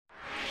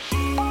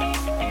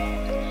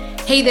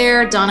Hey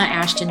there, Donna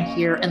Ashton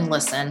here, and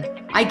listen,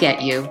 I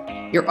get you.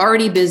 You're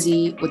already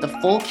busy with a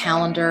full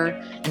calendar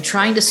and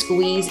trying to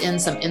squeeze in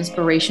some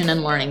inspiration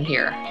and learning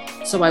here.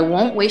 So I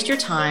won't waste your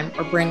time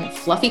or bring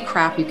fluffy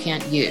crap you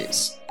can't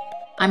use.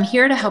 I'm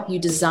here to help you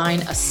design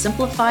a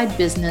simplified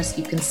business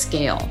you can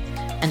scale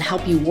and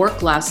help you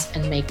work less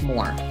and make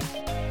more.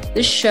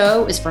 This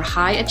show is for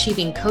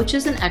high-achieving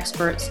coaches and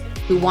experts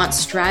who want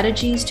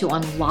strategies to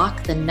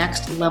unlock the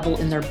next level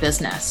in their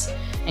business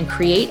and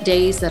create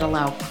days that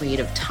allow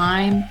creative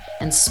time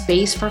and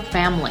space for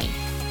family,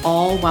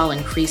 all while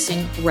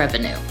increasing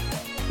revenue.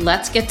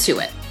 Let's get to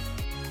it.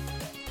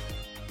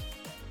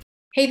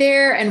 Hey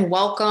there, and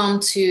welcome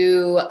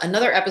to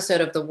another episode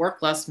of the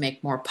Work Less,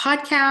 Make More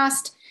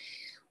podcast.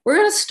 We're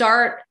going to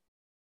start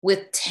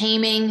with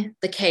taming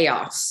the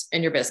chaos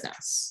in your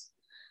business.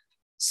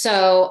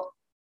 So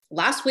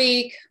last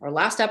week or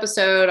last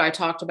episode, I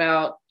talked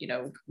about,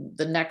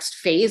 the next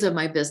phase of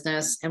my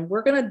business, and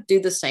we're going to do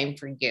the same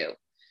for you.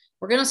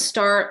 We're going to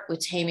start with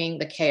taming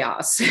the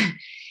chaos.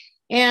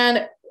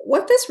 And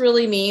what this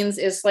really means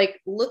is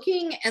like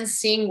looking and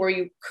seeing where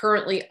you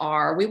currently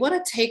are. We want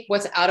to take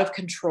what's out of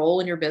control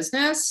in your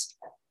business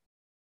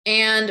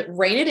and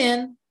rein it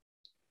in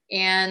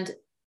and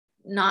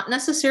not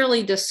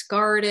necessarily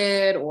discard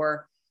it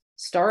or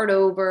start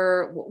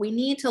over. We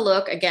need to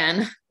look,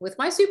 again, with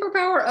my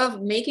superpower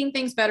of making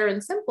things better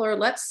and simpler,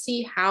 let's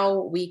see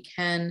how we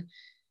can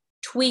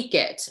tweak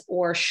it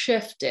or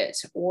shift it,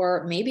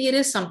 or maybe it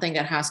is something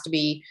that has to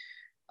be,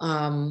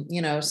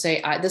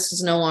 this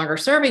is no longer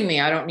serving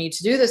me. I don't need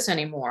to do this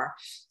anymore.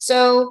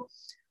 So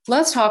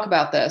let's talk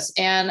about this.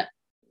 And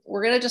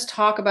we're going to just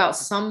talk about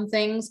some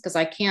things because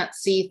I can't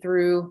see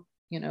through,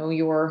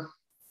 your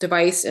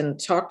device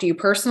and talk to you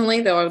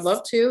personally, though I would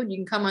love to. You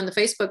can come on the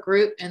Facebook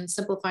group and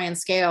Simplify and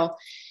Scale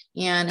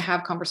and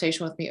have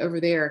conversation with me over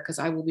there because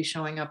I will be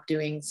showing up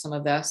doing some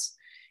of this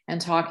and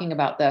talking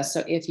about this.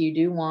 So if you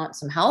do want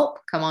some help,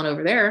 come on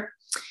over there.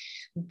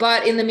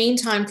 But in the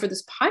meantime, for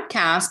this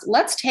podcast,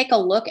 let's take a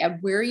look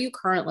at where you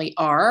currently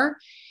are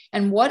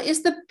and what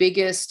is the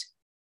biggest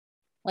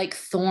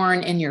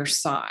thorn in your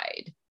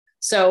side.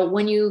 So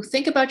when you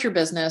think about your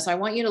business, I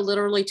want you to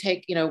literally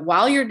take,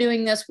 while you're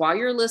doing this, while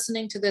you're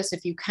listening to this,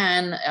 if you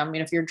can,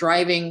 if you're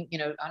driving,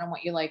 I don't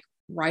want you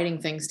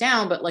writing things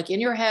down, but in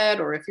your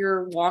head, or if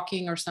you're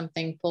walking or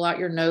something, pull out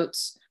your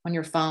notes on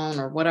your phone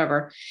or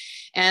whatever.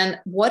 And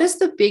what is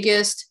the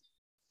biggest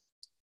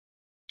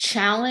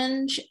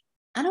challenge?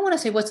 I don't want to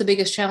say what's the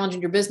biggest challenge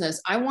in your business.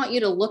 I want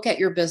you to look at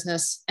your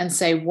business and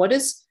say,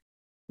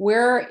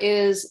 where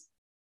is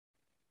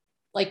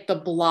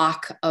the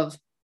block of,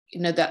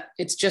 that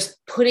it's just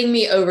putting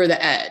me over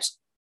the edge.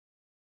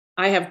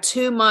 I have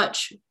too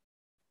much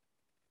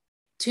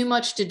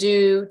to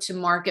do to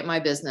market my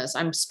business.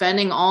 I'm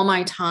spending all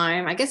my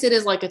time. I guess it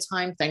is like a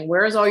time thing.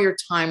 Where is all your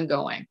time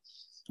going?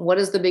 What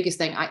is the biggest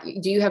thing?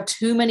 Do you have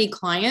too many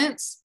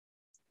clients?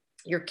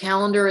 Your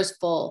calendar is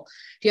full.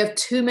 Do you have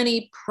too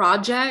many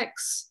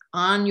projects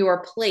on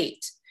your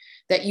plate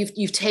that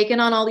you've taken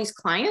on all these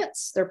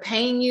clients? They're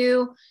paying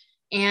you,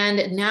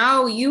 and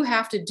now you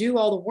have to do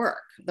all the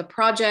work, the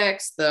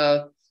projects,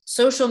 the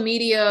social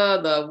media,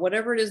 the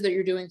whatever it is that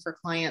you're doing for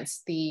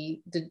clients,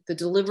 the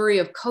delivery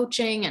of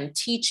coaching and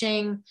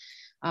teaching,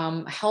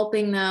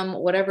 helping them,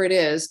 whatever it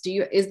is.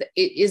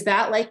 Is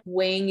that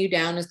weighing you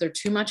down? Is there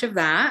too much of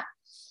that?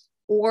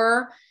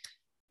 Or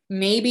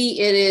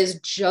maybe it is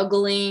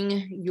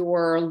juggling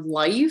your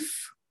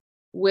life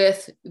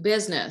with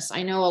business.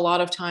 I know a lot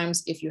of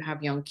times if you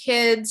have young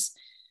kids,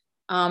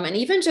 and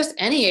even just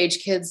any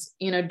age kids,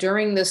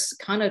 during this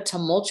kind of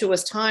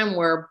tumultuous time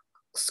where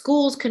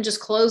schools can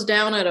just close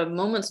down at a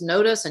moment's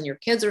notice and your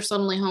kids are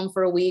suddenly home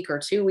for a week or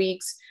 2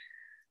 weeks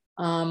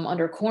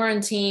under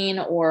quarantine,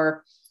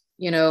 or,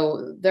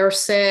 they're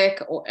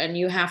sick and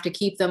you have to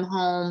keep them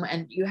home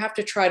and you have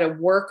to try to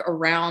work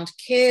around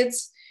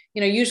kids.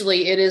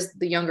 Usually it is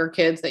the younger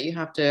kids that you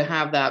have to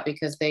have that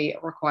because they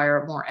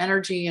require more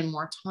energy and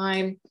more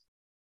time.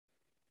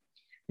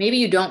 Maybe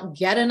you don't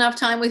get enough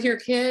time with your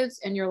kids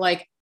and you're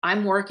like,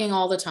 I'm working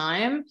all the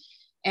time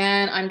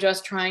and I'm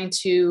just trying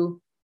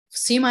to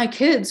see my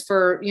kids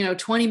for,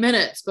 20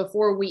 minutes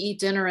before we eat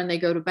dinner and they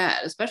go to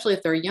bed, especially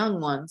if they're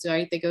young ones,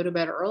 right? They go to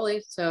bed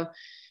early. So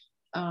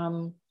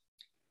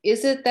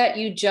is it that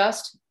you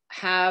just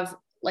have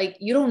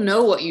you don't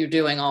know what you're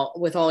doing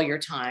with all your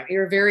time?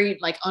 You're very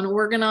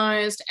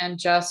unorganized and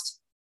just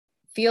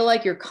feel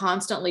like you're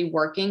constantly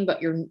working,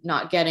 but you're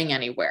not getting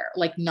anywhere.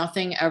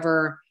 Nothing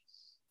ever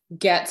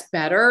gets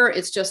better.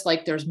 It's just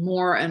there's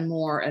more and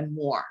more and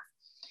more.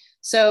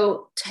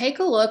 So take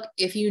a look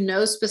if you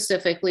know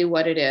specifically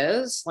what it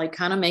is,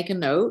 kind of make a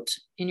note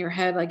in your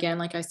head again,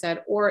 like I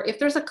said, or if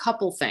there's a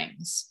couple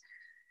things.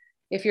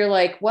 If you're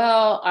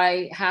well,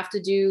 I have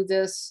to do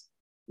this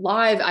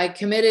live. I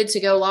committed to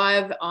go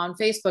live on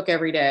Facebook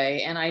every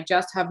day and I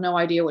just have no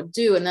idea what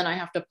to do. And then I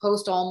have to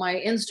post all my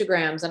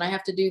Instagrams and I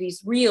have to do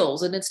these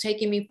reels and it's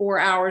taking me 4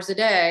 hours a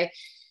day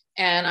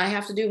and I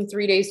have to do them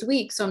 3 days a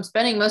week. So I'm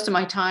spending most of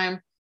my time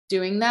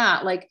doing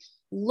that.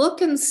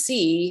 Look and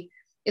see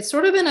it's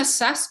sort of an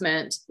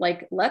assessment.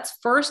 Like, let's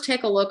first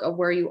take a look at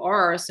where you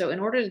are. So in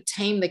order to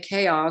tame the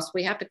chaos,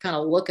 we have to kind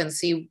of look and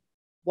see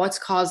what's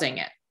causing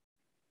it.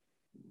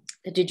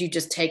 Did you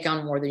just take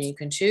on more than you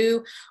can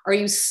chew? Are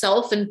you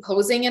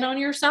self-imposing it on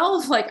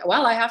yourself? Like,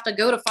 well, I have to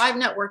go to 5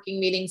 networking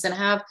meetings and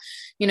have,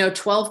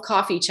 12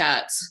 coffee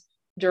chats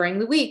during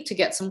the week to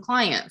get some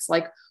clients.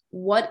 Like,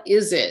 what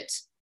is it?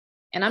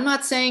 And I'm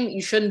not saying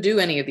you shouldn't do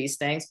any of these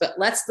things, but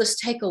let's just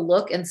take a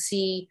look and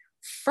see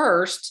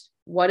first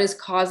what is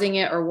causing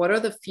it, or what are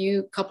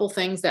the couple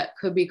things that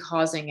could be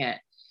causing it.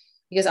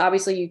 Because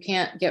obviously you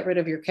can't get rid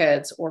of your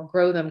kids or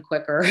grow them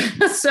quicker.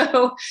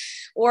 So,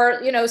 or,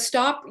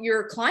 stop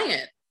your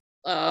client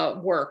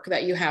work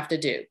that you have to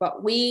do.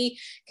 But we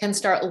can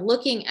start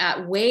looking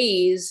at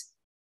ways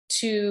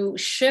to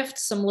shift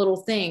some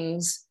little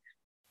things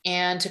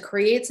and to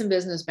create some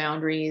business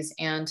boundaries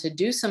and to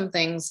do some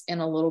things in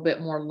a little bit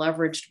more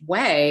leveraged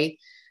way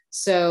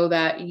so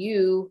that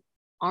you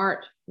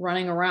aren't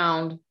running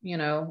around,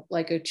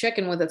 like a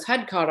chicken with its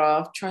head cut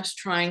off, just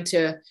trying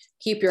to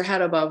keep your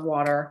head above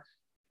water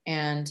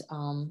and,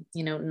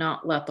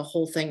 not let the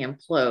whole thing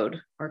implode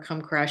or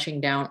come crashing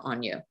down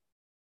on you.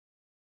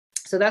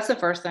 So that's the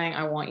first thing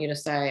I want you to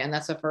say. And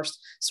that's the first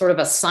sort of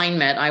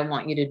assignment I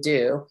want you to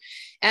do.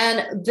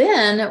 And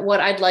then what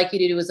I'd like you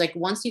to do is, like,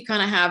 once you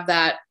kind of have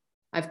that,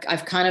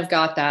 I've kind of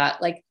got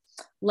that, like,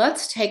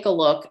 let's take a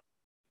look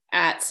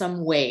at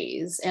some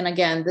ways. And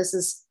again,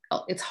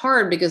 it's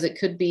hard because it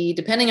could be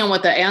depending on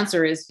what the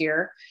answer is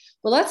here.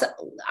 But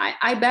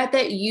I bet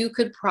that you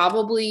could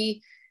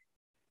probably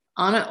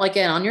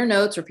on your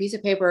notes or piece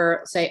of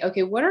paper, say,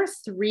 okay, what are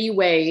 3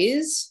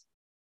 ways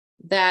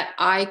that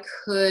I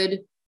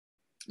could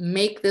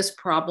make this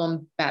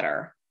problem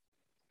better?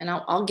 And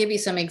I'll give you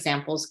some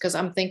examples, because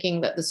I'm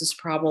thinking that this is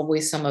probably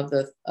some of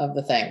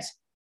the things.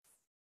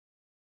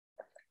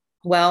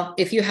 Well,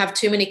 if you have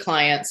too many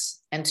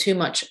clients and too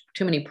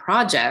many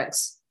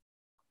projects,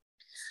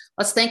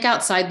 let's think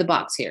outside the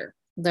box here.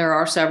 There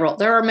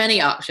are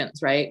many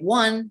options, right?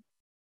 One,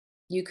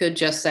 you could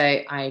just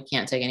say, I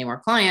can't take any more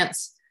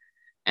clients.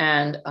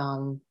 And,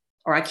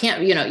 or I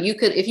can't,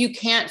 if you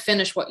can't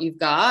finish what you've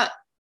got,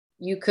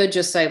 you could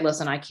just say,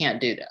 listen, I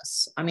can't do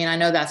this. I mean, I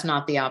know that's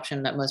not the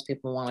option that most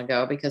people want to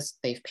go, because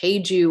they've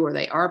paid you or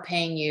they are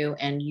paying you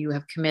and you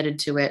have committed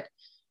to it,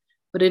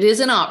 but it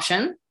is an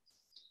option.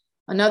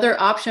 Another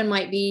option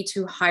might be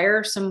to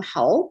hire some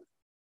help,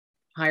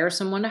 hire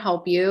someone to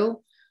help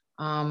you,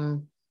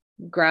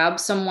 grab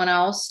someone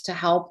else to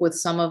help with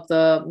some of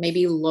the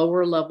maybe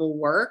lower level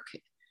work.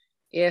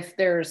 If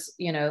there's,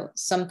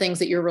 some things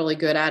that you're really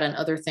good at and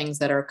other things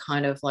that are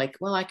kind of like,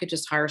 well, I could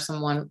just hire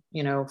someone,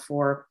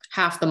 for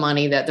half the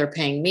money that they're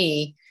paying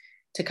me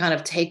to kind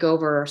of take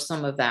over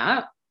some of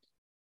that,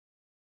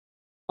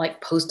 like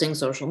posting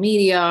social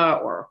media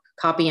or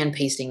copy and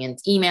pasting in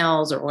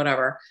emails or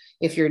whatever.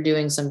 If you're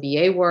doing some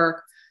BA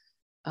work,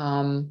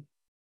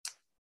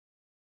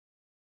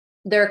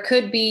 there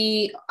could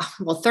be,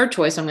 third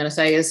choice I'm going to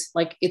say is,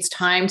 like, it's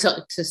time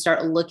to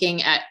start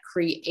looking at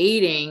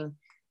creating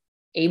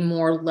a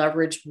more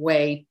leveraged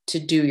way to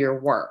do your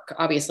work.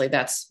 Obviously,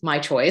 that's my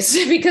choice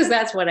because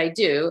that's what I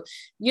do.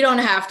 You don't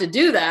have to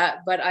do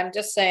that, but I'm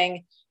just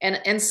saying,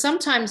 and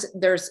sometimes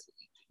there's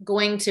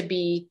going to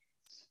be,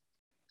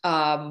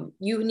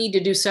 you need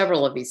to do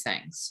several of these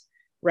things,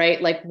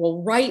 right? Like,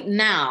 well, right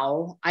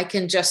now I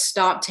can just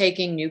stop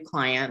taking new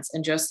clients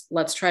and just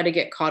let's try to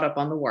get caught up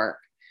on the work.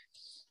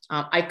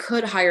 I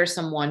could hire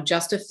someone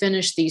just to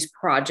finish these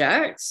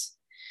projects.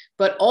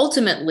 But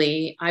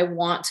ultimately, I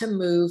want to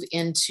move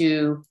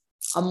into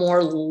a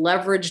more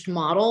leveraged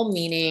model,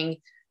 meaning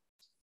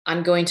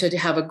I'm going to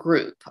have a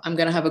group. I'm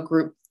going to have a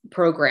group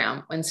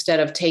program instead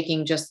of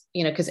taking just,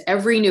 because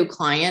every new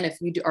client, if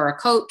you are a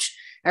coach,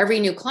 every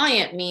new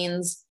client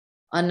means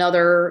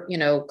another,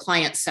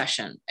 client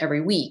session every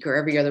week or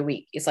every other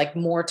week. It's like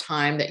more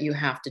time that you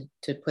have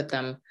to put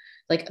them,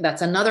 like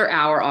that's another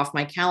hour off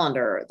my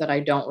calendar that I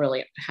don't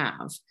really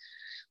have.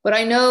 But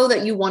I know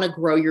that you want to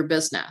grow your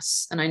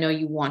business and I know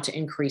you want to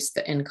increase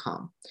the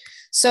income.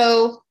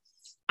 So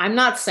I'm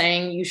not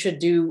saying you should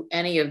do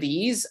any of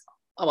these.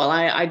 Well,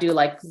 I do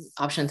like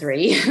option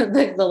 3,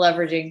 the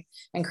leveraging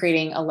and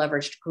creating a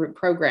leveraged group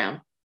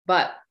program.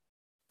 But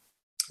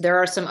there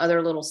are some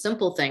other little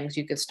simple things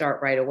you could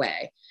start right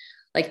away.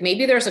 Like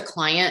maybe there's a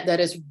client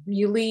that is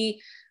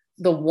really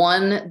the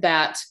one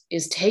that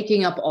is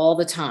taking up all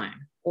the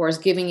time, or is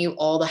giving you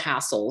all the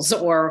hassles,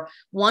 or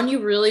one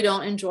you really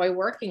don't enjoy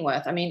working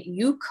with. I mean,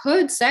 you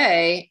could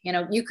say,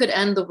 you could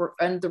end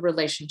the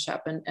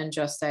relationship and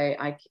just say,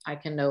 I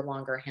can no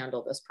longer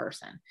handle this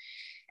person.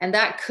 And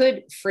that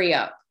could free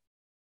up,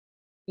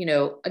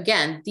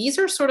 again, these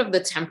are sort of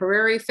the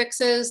temporary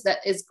fixes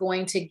that is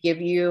going to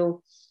give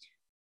you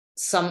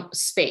some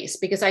space,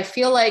 because I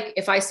feel like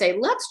if I say,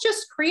 let's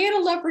just create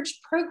a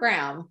leveraged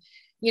program,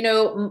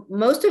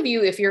 most of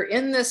you, if you're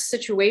in this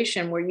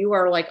situation where you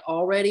are like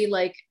already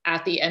like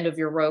at the end of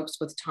your ropes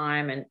with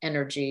time and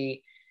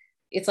energy,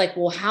 it's like,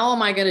 well, how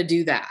am I going to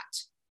do that?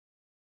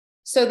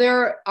 So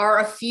there are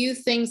a few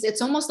things.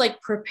 It's almost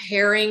like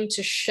preparing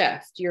to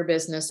shift your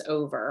business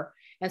over.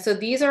 And so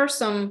these are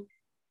some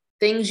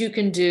things you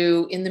can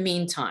do in the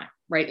meantime,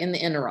 right? In the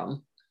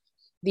interim.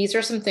 These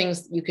are some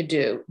things you could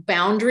do.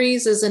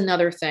 Boundaries is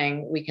another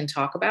thing we can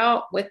talk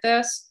about with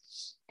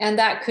this. And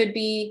that could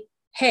be,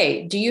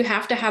 hey, do you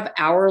have to have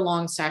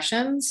hour-long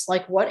sessions?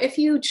 Like, what if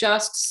you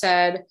just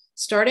said,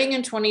 starting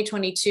in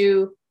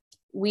 2022,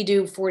 we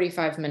do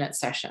 45-minute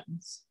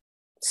sessions?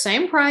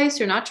 Same price,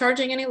 you're not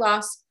charging any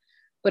less,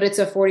 but it's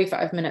a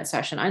 45-minute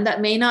session. And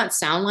that may not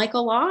sound like a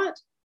lot,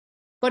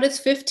 but it's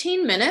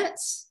 15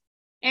 minutes.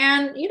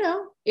 And,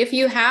 if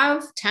you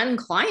have 10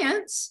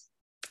 clients,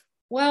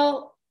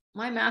 well,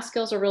 my math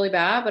skills are really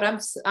bad, but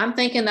I'm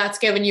thinking that's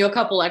giving you a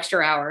couple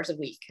extra hours a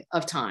week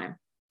of time.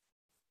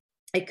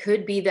 It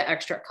could be the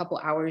extra couple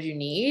hours you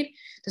need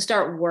to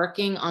start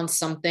working on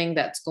something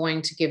that's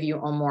going to give you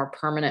a more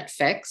permanent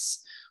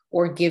fix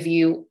or give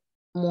you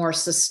more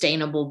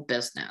sustainable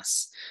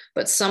business.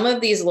 But some of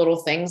these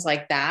little things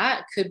like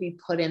that could be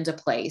put into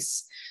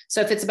place.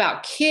 So if it's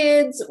about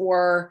kids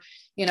or,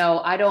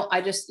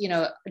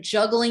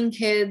 juggling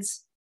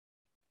kids,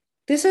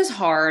 this is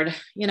hard,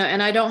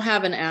 and I don't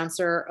have an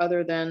answer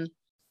other than,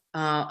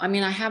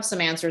 I have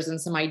some answers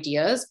and some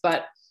ideas,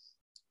 but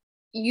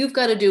you've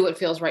got to do what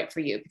feels right for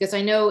you. Because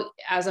I know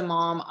as a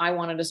mom, I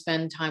wanted to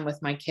spend time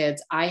with my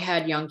kids. I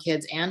had young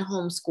kids and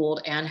homeschooled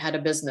and had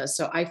a business.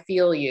 So I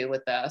feel you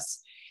with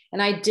this.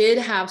 And I did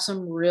have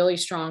some really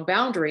strong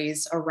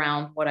boundaries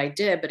around what I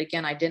did. But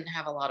again, I didn't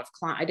have a lot of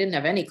clients. I didn't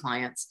have any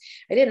clients.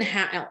 I didn't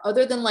have,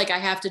 other than like, I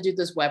have to do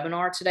this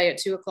webinar today at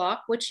 2:00,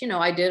 which,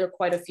 I did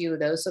quite a few of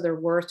those. So there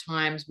were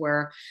times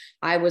where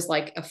I was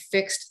like a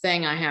fixed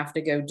thing I have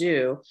to go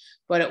do,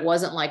 but it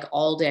wasn't like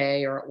all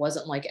day or it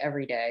wasn't like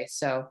every day.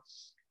 So,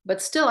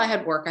 but still I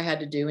had work I had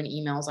to do and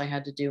emails I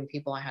had to do and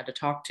people I had to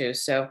talk to.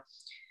 So,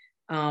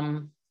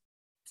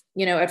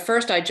 at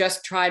first I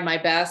just tried my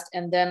best.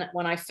 And then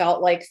when I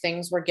felt like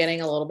things were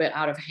getting a little bit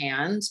out of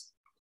hand,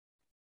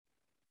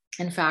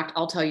 in fact,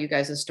 I'll tell you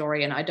guys a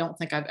story. And I don't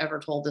think I've ever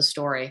told this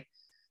story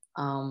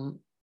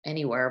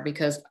anywhere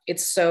because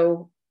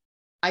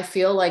I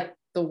feel like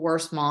the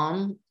worst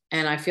mom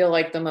and I feel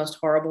like the most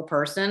horrible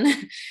person.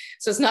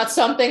 So it's not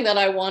something that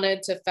I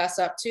wanted to fess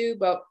up to,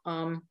 but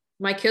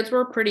my kids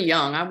were pretty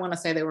young. I want to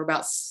say they were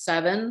about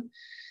 7.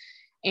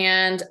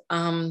 And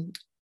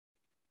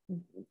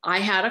I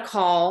had a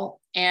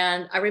call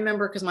and I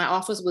remember because my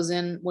office was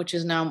in, which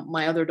is now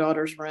my other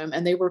daughter's room,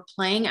 and they were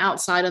playing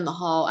outside in the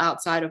hall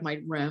outside of my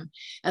room.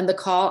 And the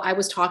call, I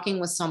was talking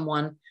with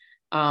someone.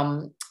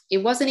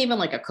 It wasn't even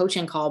like a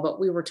coaching call, but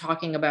we were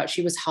talking about,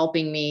 she was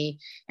helping me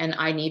and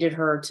I needed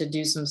her to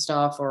do some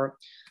stuff, or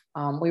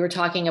we were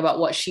talking about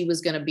what she was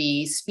going to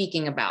be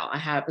speaking about.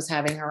 Was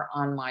having her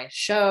on my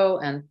show.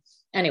 And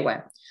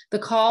anyway, the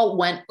call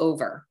went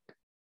over.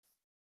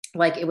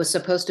 Like it was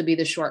supposed to be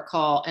the short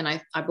call. And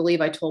I believe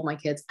I told my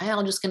kids,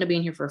 I'm just going to be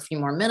in here for a few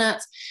more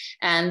minutes.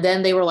 And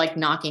then they were like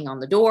knocking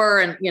on the door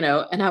and,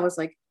 and I was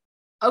like,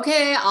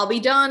 okay, I'll be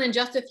done in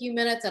just a few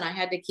minutes. And I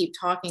had to keep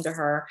talking to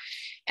her.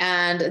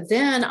 And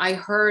then I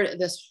heard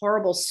this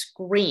horrible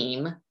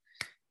scream,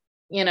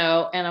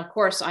 and of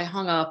course I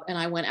hung up and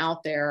I went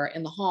out there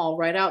in the hall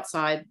right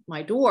outside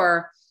my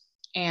door.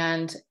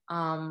 And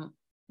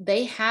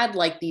they had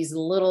like these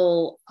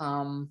little,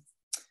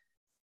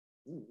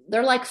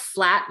 they're like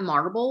flat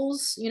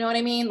marbles, you know what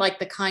I mean? Like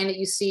the kind that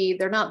you see,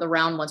 they're not the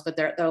round ones, but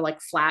they're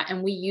like flat.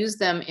 And we use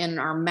them in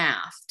our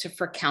math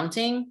for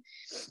counting.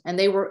 And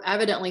they were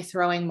evidently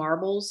throwing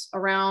marbles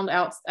around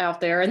out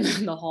there in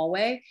the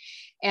hallway.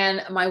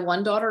 And my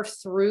one daughter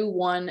threw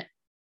one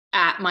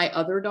at my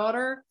other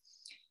daughter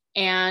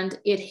and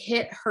it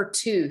hit her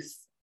tooth,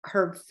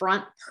 her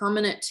front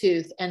permanent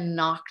tooth, and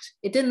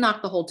it didn't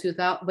knock the whole tooth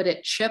out, but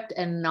it chipped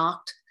and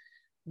knocked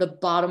the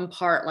bottom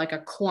part, like a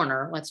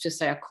corner, let's just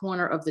say a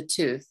corner of the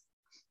tooth,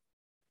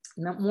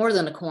 not more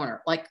than a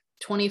corner, like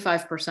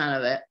 25%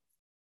 of it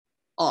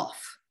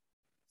off.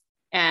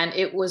 And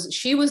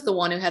she was the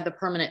one who had the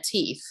permanent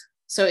teeth.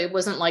 So it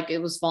wasn't like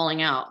it was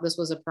falling out. This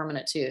was a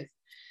permanent tooth.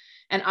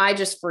 And I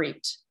just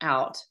freaked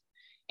out.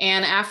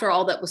 And after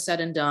all that was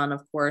said and done,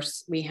 of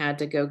course, we had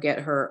to go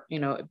get her,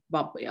 a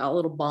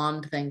little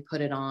bond thing,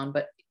 put it on.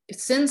 But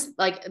since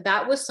like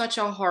that was such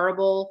a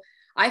horrible,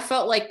 I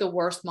felt like the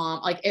worst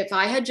mom. Like if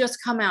I had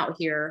just come out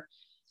here,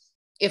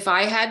 if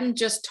I hadn't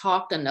just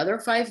talked another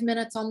 5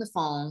 minutes on the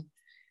phone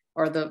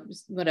or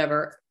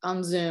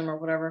on Zoom or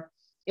whatever,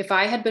 if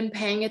I had been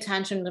paying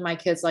attention to my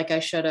kids like I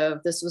should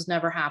have, this was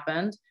never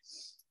happened.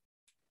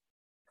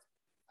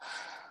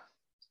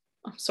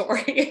 I'm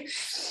sorry.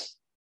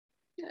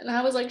 And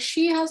I was like,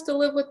 she has to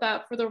live with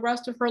that for the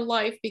rest of her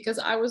life because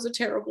I was a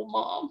terrible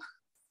mom.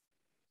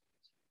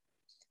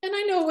 And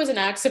I know it was an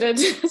accident.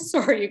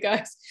 Sorry, you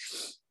guys.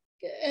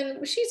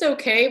 And she's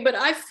okay, but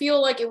I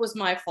feel like it was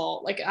my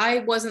fault. Like I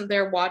wasn't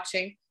there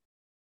watching.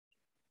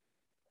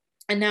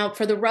 And now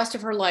for the rest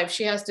of her life,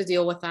 she has to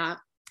deal with that.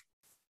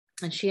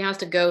 And she has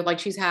to go, like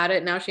she's had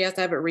it. Now she has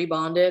to have it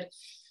rebonded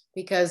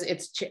because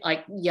it's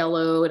like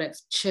yellow and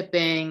it's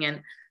chipping.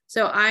 And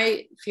so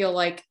I feel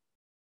like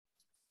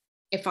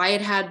if I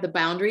had had the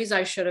boundaries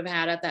I should have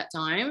had at that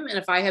time, and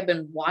if I had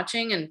been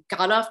watching and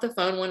got off the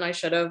phone when I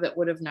should have, that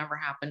would have never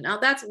happened. Now,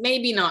 that's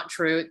maybe not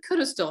true. It could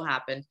have still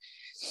happened,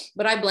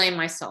 but I blame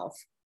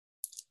myself.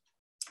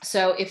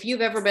 So if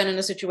you've ever been in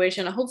a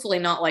situation, hopefully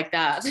not like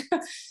that,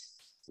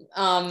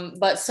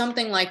 but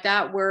something like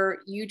that where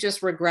you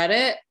just regret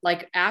it,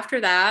 like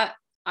after that,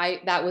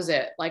 that was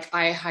it. Like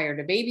I hired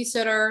a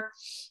babysitter.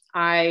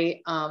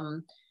 I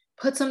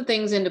put some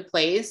things into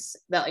place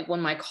that, like,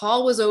 when my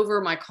call was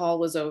over, my call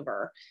was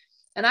over.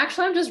 And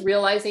actually, I'm just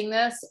realizing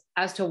this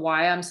as to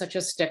why I'm such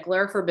a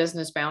stickler for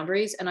business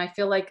boundaries. And I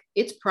feel like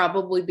it's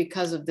probably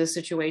because of this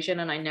situation.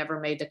 And I never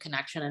made the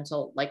connection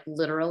until like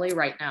literally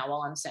right now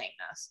while I'm saying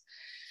this,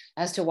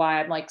 as to why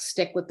I'm like,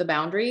 stick with the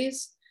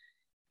boundaries.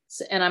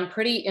 And I'm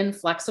pretty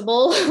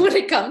inflexible when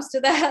it comes to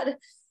that.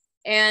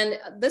 And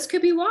this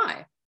could be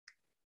why.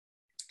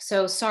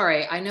 So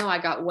sorry, I know I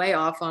got way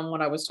off on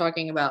what I was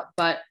talking about,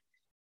 but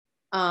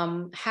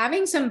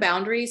having some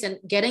boundaries and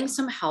getting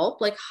some help,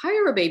 like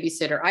hire a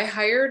babysitter. I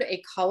hired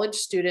a college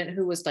student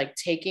who was like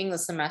taking the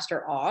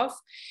semester off.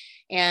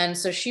 And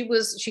so she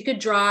could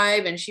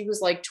drive, and she was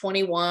like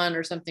 21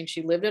 or something.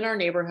 She lived in our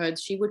neighborhood.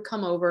 She would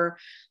come over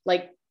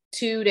like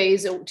 2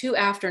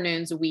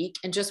 afternoons a week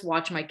and just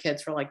watch my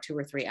kids for like 2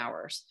 or 3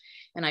 hours.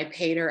 And I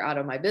paid her out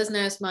of my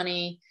business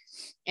money.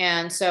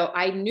 And so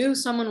I knew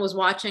someone was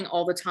watching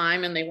all the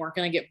time and they weren't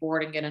going to get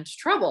bored and get into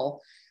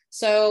trouble.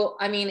 So,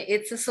 I mean,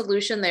 it's a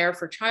solution there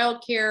for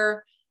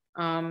childcare.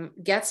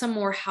 Get some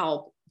more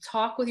help,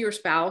 talk with your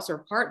spouse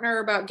or partner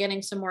about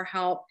getting some more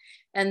help.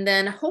 And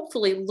then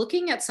hopefully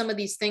looking at some of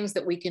these things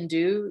that we can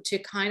do to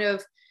kind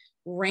of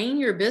rein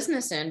your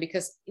business in,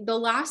 because the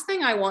last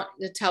thing I want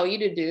to tell you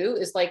to do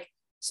is like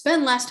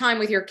spend less time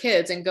with your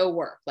kids and go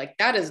work. Like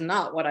that is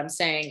not what I'm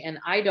saying. And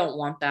I don't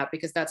want that,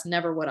 because that's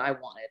never what I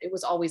wanted. It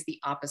was always the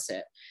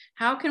opposite.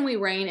 How can we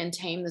rein and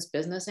tame this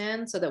business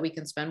in so that we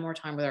can spend more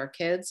time with our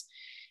kids?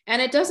 And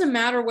it doesn't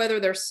matter whether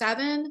they're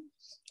 7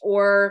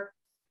 or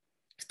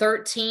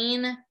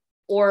 13,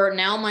 or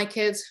now my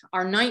kids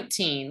are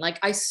 19. Like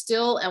I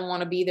still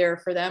want to be there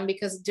for them,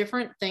 because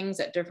different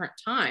things at different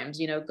times,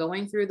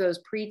 going through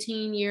those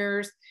preteen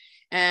years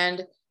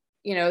and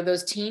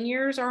those teen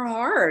years are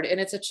hard,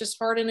 and it's just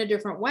hard in a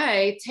different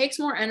way. It takes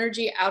more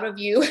energy out of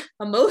you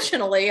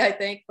emotionally, I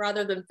think,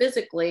 rather than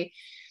physically.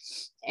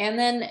 And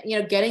then,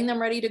 getting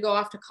them ready to go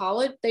off to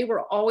college, they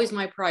were always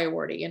my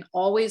priority and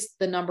always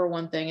the number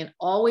one thing, and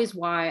always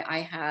why I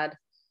had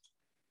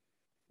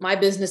my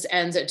business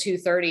ends at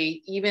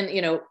 2:30.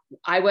 Even,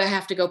 I would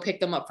have to go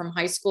pick them up from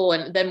high school.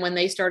 And then when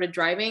they started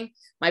driving,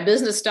 my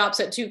business stops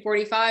at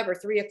 2:45 or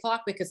 3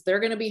 o'clock, because they're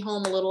going to be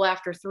home a little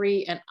after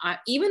 3. And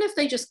even if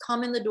they just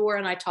come in the door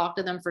and I talk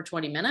to them for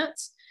 20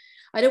 minutes,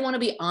 I didn't want to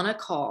be on a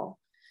call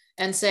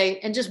and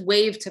just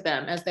wave to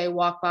them as they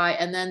walk by,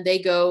 and then they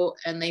go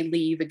and they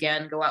leave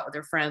again, go out with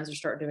their friends or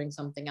start doing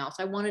something else.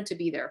 I wanted to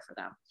be there for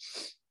them.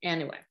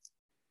 Anyway,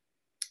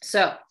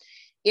 so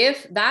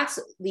if that's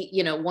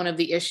one of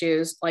the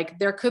issues, like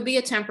there could be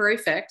a temporary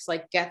fix,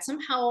 like get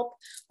some help,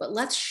 but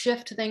let's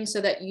shift things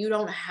so that you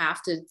don't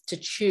have to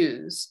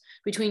choose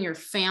between your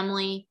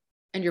family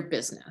and your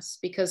business.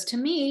 Because to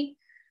me,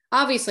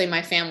 obviously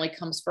my family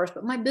comes first,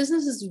 but my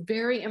business is a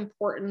very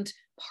important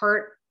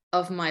part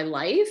of my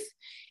life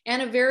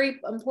and a very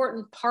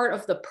important part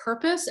of the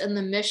purpose and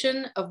the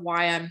mission of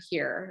why I'm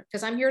here,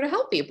 because I'm here to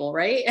help people,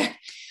 right?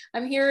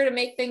 I'm here to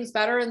make things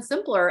better and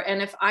simpler.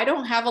 And if I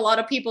don't have a lot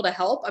of people to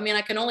help, I mean,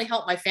 I can only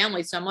help my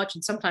family so much,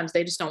 and sometimes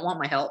they just don't want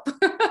my help.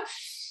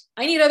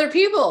 I need other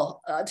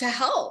people to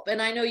help,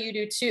 and I know you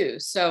do too.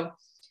 So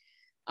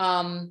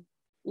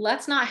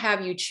let's not have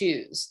you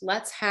choose.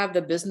 Let's have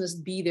the business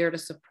be there to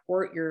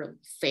support your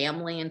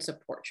family and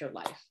support your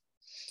life.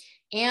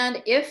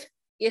 And if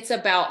it's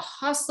about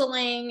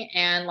hustling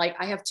and like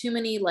I have too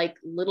many like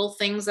little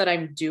things that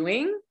I'm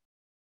doing,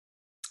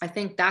 I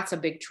think that's a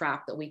big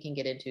trap that we can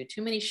get into.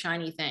 Too many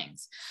shiny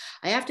things.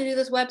 I have to do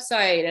this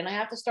website, and I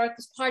have to start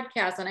this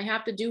podcast, and I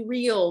have to do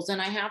reels, and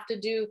I have to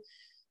do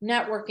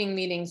networking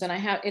meetings, and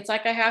it's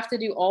like I have to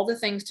do all the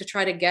things to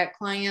try to get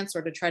clients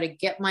or to try to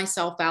get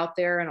myself out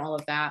there and all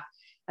of that.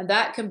 And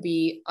that can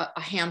be a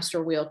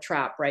hamster wheel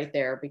trap right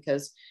there,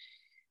 because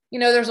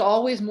there's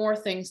always more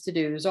things to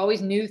do. There's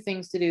always new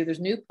things to do.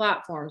 There's new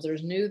platforms.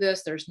 There's new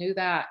this, there's new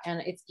that.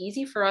 And it's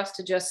easy for us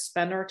to just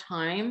spend our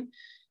time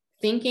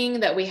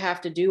thinking that we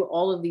have to do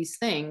all of these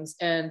things.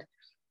 And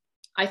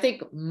I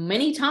think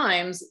many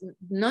times,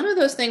 none of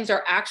those things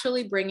are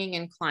actually bringing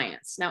in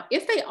clients. Now,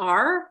 if they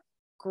are,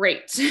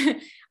 great.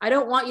 I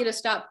don't want you to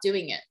stop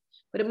doing it,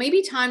 but it may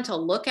be time to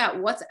look at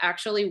what's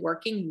actually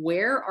working.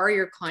 Where are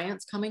your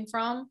clients coming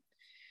from?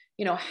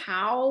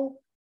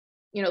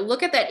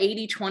 Look at that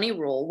 80-20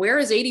 rule. Where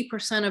is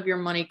 80% of your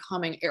money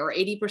coming, or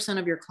 80%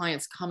 of your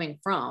clients coming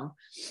from?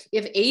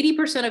 If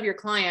 80% of your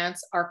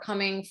clients are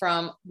coming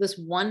from this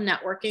one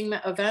networking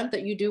event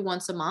that you do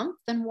once a month,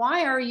 then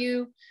why are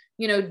you,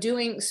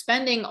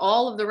 spending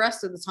all of the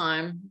rest of the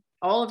time,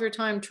 all of your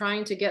time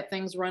trying to get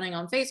things running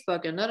on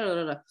Facebook and da, da,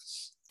 da, da.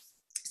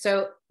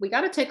 So we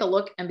got to take a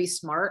look and be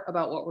smart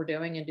about what we're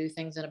doing and do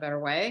things in a better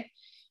way.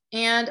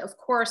 And of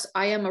course,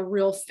 I am a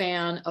real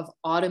fan of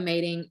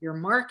automating your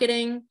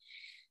marketing,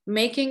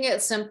 making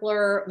it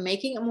simpler,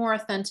 making it more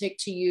authentic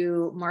to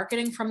you.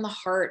 Marketing from the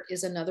heart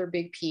is another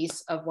big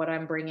piece of what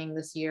I'm bringing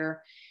this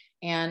year.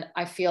 And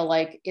I feel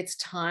like it's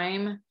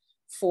time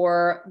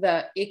for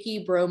the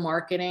icky bro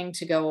marketing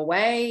to go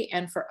away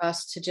and for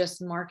us to just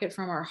market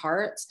from our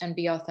hearts and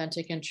be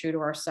authentic and true to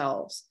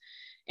ourselves.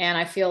 And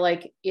I feel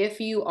like if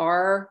you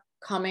are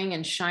coming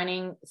and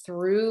shining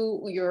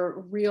through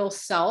your real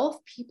self,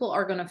 people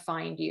are going to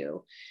find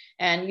you.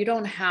 And you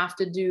don't have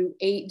to do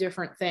 8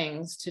 different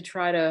things to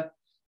try to,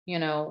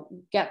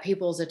 get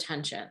people's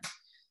attention.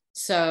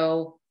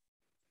 So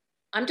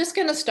I'm just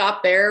going to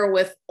stop there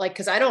with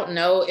because I don't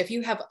know if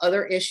you have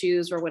other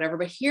issues or whatever,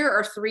 but here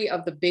are 3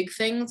 of the big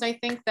things I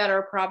think that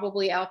are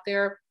probably out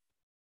there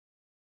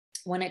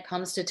when it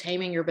comes to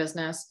taming your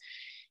business.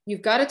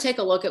 You've got to take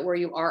a look at where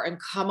you are and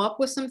come up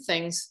with some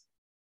things,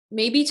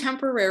 maybe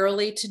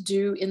temporarily, to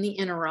do in the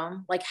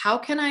interim. Like, how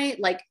can I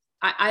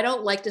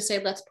don't like to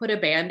say, let's put a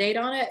Band-Aid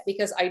on it,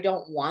 because I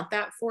don't want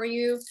that for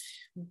you.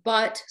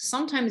 But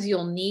sometimes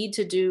you'll need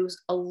to do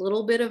a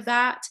little bit of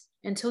that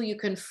until you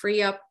can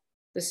free up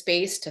the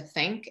space to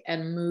think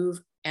and move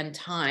and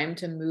time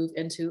to move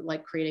into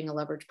creating a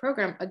leverage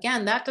program.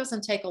 Again, that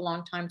doesn't take a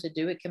long time to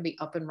do. It can be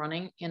up and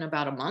running in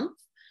about a month.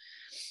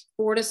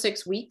 4 to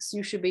 6 weeks,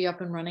 you should be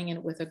up and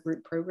running with a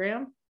group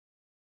program.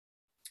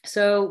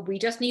 So we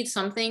just need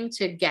something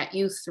to get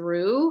you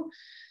through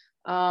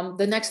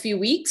the next few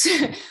weeks,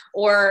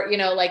 or,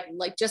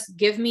 just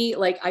give me,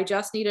 I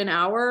just need an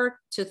hour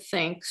to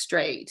think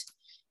straight.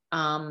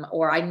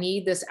 Or I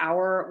need this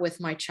hour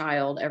with my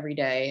child every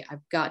day.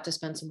 I've got to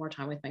spend some more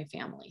time with my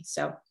family.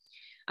 So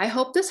I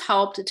hope this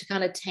helped to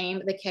kind of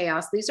tame the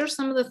chaos. These are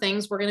some of the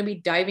things we're going to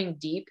be diving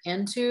deep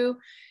into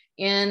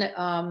in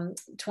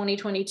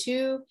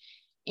 2022.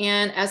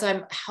 And as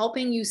I'm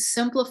helping you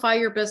simplify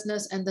your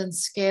business and then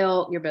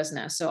scale your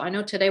business. So I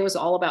know today was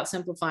all about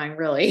simplifying,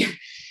 really,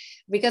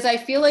 because I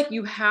feel like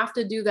you have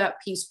to do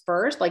that piece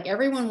first.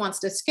 Everyone wants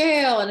to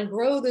scale and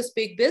grow this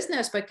big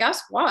business, but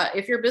guess what?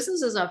 If your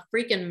business is a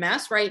freaking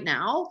mess right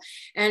now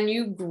and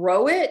you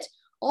grow it,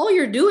 all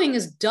you're doing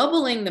is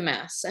doubling the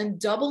mess and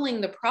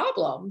doubling the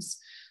problems.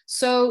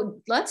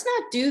 So let's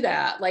not do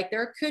that.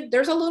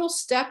 There's a little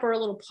step or a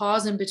little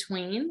pause in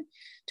between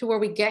to where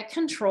we get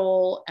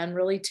control and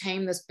really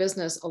tame this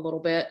business a little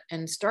bit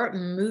and start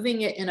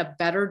moving it in a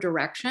better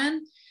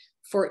direction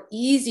for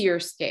easier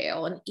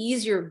scale and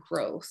easier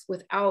growth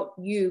without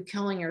you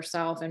killing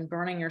yourself and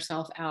burning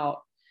yourself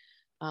out,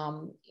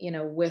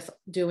 with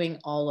doing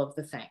all of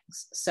the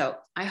things. So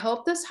I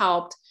hope this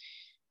helped.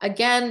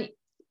 Again,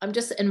 I'm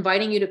just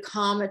inviting you to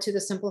come to the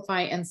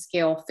Simplify and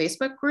Scale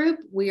Facebook group.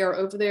 We are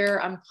over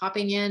there. I'm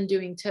popping in,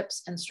 doing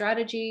tips and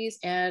strategies.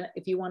 And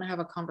if you want to have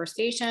a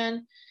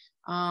conversation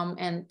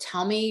and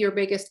tell me your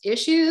biggest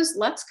issues,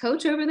 let's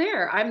coach over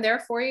there. I'm there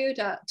for you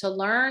to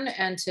learn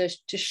and to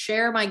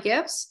share my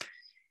gifts.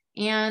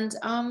 And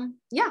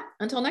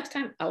until next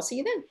time, I'll see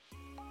you then.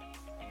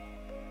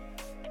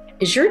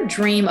 Is your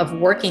dream of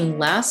working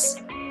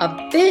less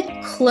a bit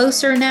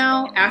closer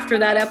now after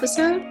that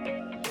episode?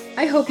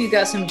 I hope you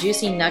got some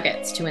juicy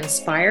nuggets to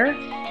inspire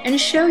and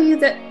show you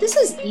that this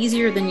is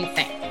easier than you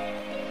think.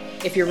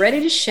 If you're ready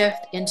to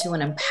shift into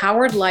an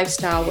empowered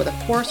lifestyle with a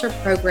course or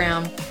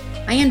program,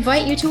 I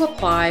invite you to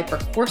apply for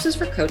Courses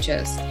for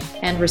Coaches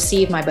and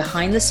receive my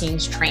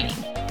behind-the-scenes training.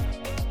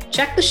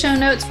 Check the show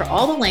notes for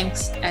all the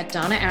links at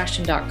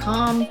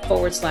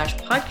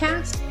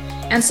donnaashton.com/podcast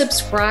and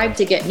subscribe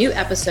to get new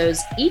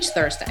episodes each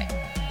Thursday.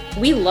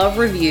 We love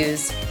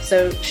reviews,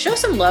 so show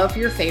some love for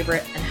your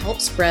favorite and help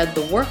spread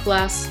the work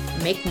less,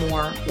 make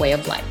more way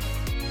of life.